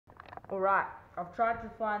Alright, I've tried to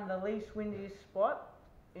find the least windiest spot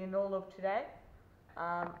in all of today,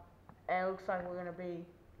 and it looks like we're going to be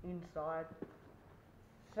inside.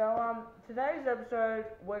 So today's episode,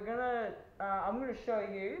 I'm gonna show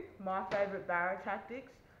you my favourite barra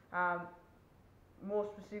tactics, more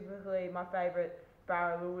specifically my favourite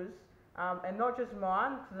barra lures, and not just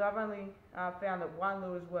mine, because I've only found that one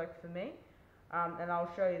lure's worked for me, and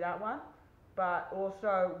I'll show you that one, but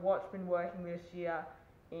also what's been working this year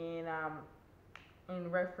in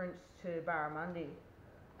reference to Barramundi.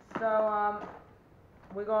 So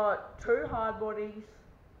we got 2 hard bodies,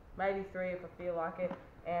 maybe 3 if I feel like it,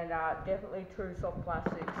 and definitely 2 soft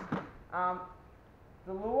plastics.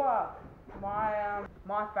 The lure, my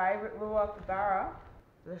favourite lure for barra,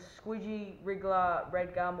 the Squidgy, Wriggler,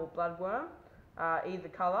 red gum or bloodworm, either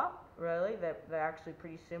colour really, they're actually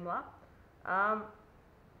pretty similar. I'm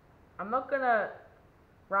not going to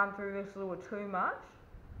run through this lure too much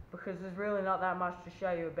because there's really not that much to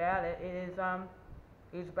show you about it.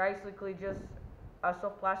 It's basically just a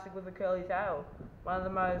soft plastic with a curly tail, one of the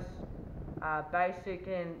most basic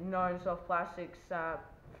and known soft plastics for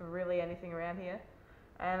really anything around here,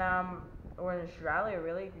 and or in Australia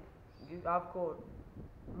really. I've caught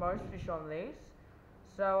most fish on these.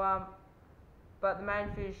 So but the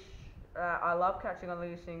main fish I love catching on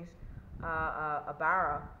these things are a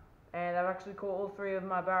barra, and I've actually caught all 3 of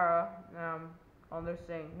my barra on this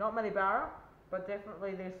thing. Not many barra, but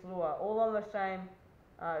definitely this lure. All on the same.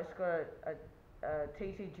 It's got a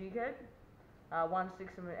TT jig head.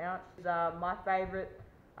 1/6 of an ounce is my favourite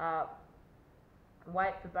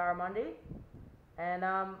weight for Barramundi, and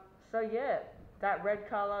so yeah, that red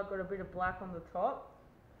colour got a bit of black on the top.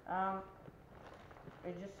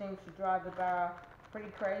 It just seems to drive the barra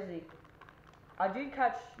pretty crazy. I did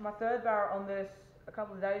catch my 3rd barra on this a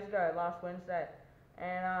couple of days ago, last Wednesday,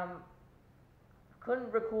 and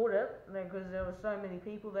couldn't record it because there were so many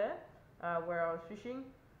people there where I was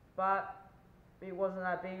fishing, but it wasn't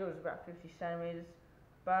that big. It was about 50 centimeters,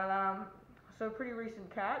 but so pretty recent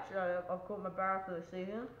catch. I've caught my barra for the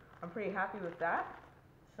season. I'm pretty happy with that.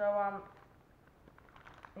 So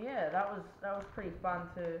yeah, that was pretty fun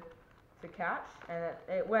to catch, and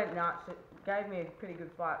it went nuts. It gave me a pretty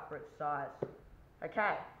good fight for its size.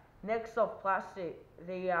 Okay, next soft plastic,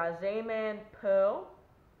 the Z-Man Pearl.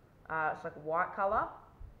 It's like a white colour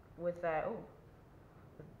with a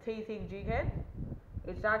teethy jig head.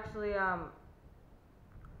 It's actually I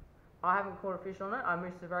haven't caught a fish on it. I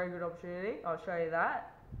missed a very good opportunity. I'll show you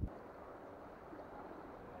that.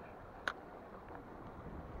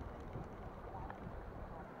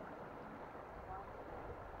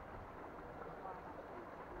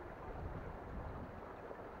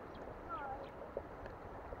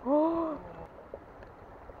 Oh!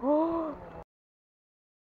 Oh!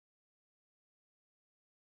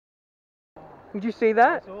 Did you see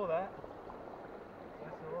that? I saw that.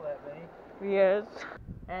 Mate. Yes.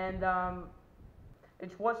 And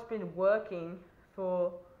it's what's been working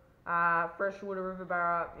for freshwater river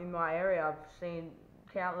barra in my area. I've seen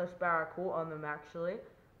countless barra caught on them actually,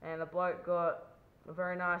 and a bloke got a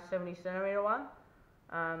very nice 70 centimeter one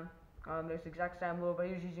on this exact same lure, but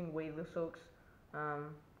he was using weedless hooks.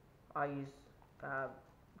 I use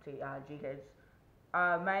jig heads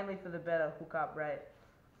mainly for the better hookup rate.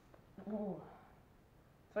 Ooh.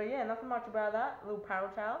 So yeah, nothing much about that. A little paddle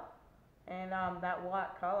tail and that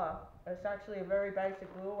white colour. It's actually a very basic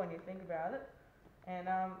lure when you think about it, and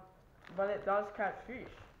but it does catch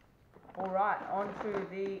fish. Alright, on to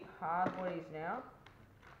the hard bodies now.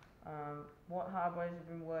 What hard bodies have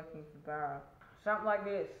been working for barra? Something like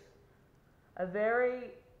this. A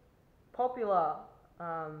very popular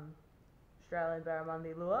Australian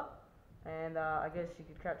barramundi lure, and I guess you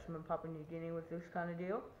could catch them in Papua New Guinea with this kind of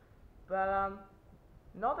deal, but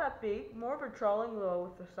not that big, more of a trolling lure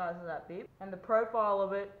with the size of that bit, and the profile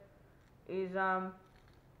of it is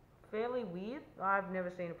fairly weird. I've never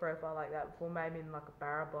seen a profile like that before, maybe in like a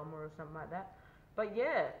barra bomber or something like that, but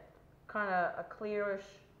yeah, kind of a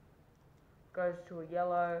clearish, goes to a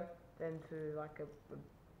yellow, then to like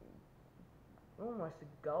almost a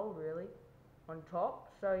gold really on top.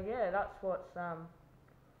 So yeah, that's what's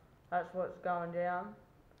going down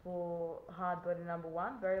for hard body number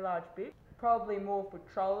 1. Very large bit, probably more for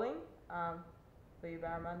trolling for your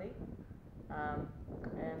barramundi,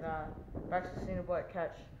 and I've actually seen a bloke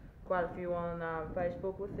catch quite a few on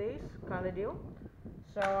Facebook with these kind of deal,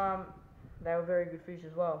 so they were very good fish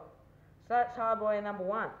as well. So that's hard body number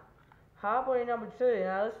 1. Hard body number 2,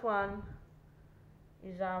 now this one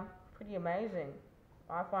is pretty amazing.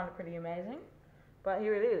 I find it pretty amazing, but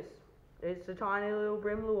here it is. It's a tiny little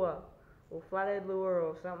brim lure or flathead lure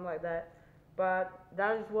or something like that, but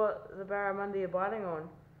that is what the barramundi are biting on,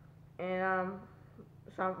 and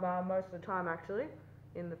most of the time actually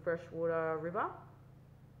in the freshwater river.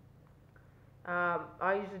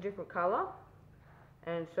 I use a different colour,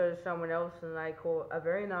 and so does someone else, and they caught a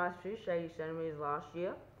very nice fish, 80 centimetres last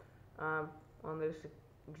year, on this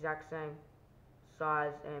exact same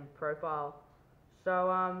size and profile.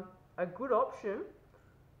 So a good option.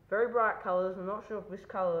 Very bright colours. I'm not sure if this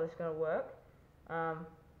colour is going to work.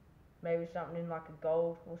 Maybe something in like a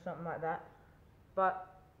gold or something like that. But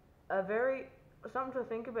something to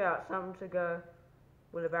think about, something to go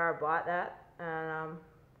with a barra bite that, and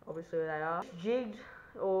obviously they are jigged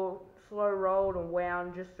or slow rolled and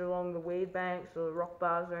wound just along the weed banks or the rock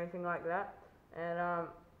bars or anything like that, and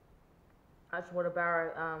that's what a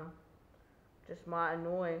barra just might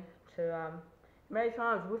annoy to many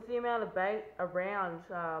times with the amount of bait around.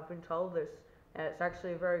 I've been told this, and it's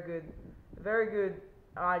actually a very good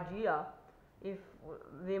idea. If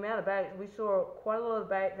the amount of bait, we saw quite a lot of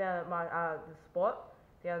bait down at my the spot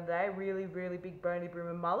the other day, really big bony brim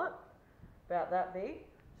and mullet, about that big.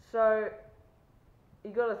 So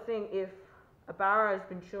you got to think, if a barra has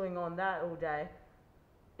been chewing on that all day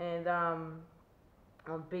and on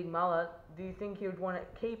big mullet, do you think he would want to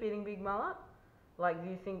keep eating big mullet? Like, do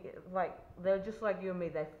you think, like, they're just like you and me,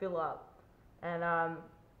 they fill up, and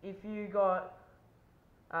if you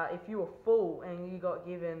were full and you got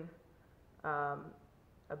given a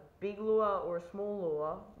big lure or a small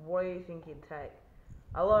lure, what do you think you'd take?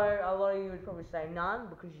 A lot of you would probably say none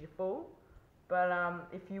because you're full. But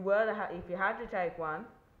if you had to take one,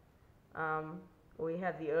 or you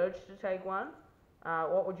had the urge to take one,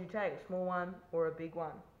 what would you take? A small one or a big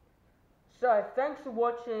one? So thanks for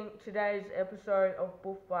watching today's episode of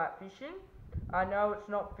BoofBite Fishing. I know it's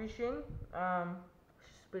not fishing, it's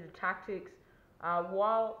just a bit of tactics.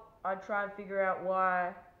 While I try and figure out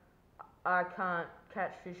why I can't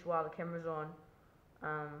catch fish while the camera's on.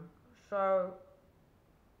 So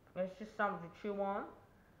it's just something to chew on,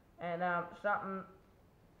 and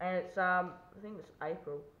it's I think it's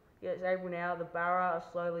April. Yeah, it's April now. The barra are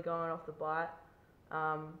slowly going off the bite.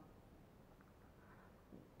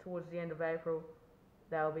 Towards the end of April,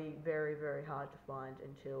 they'll be very hard to find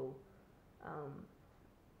until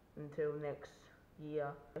next year,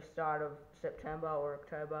 the start of September or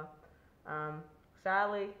October.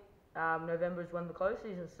 Sadly, November is when the close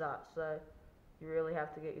season starts, so you really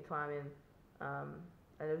have to get your time in.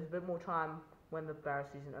 And there's a bit more time when the barra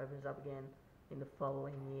season opens up again in the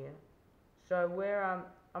following year. So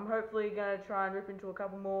I'm hopefully going to try and rip into a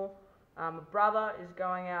couple more. My brother is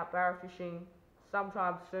going out barra fishing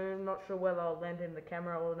sometime soon. Not sure whether I'll lend him the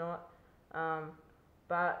camera or not.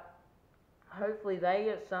 But hopefully they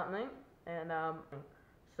get something. And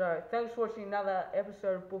so thanks for watching another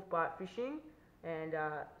episode of BoofBite Fishing, and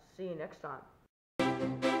see you next time.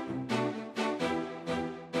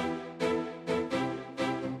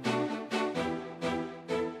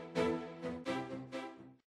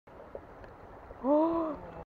 Oh!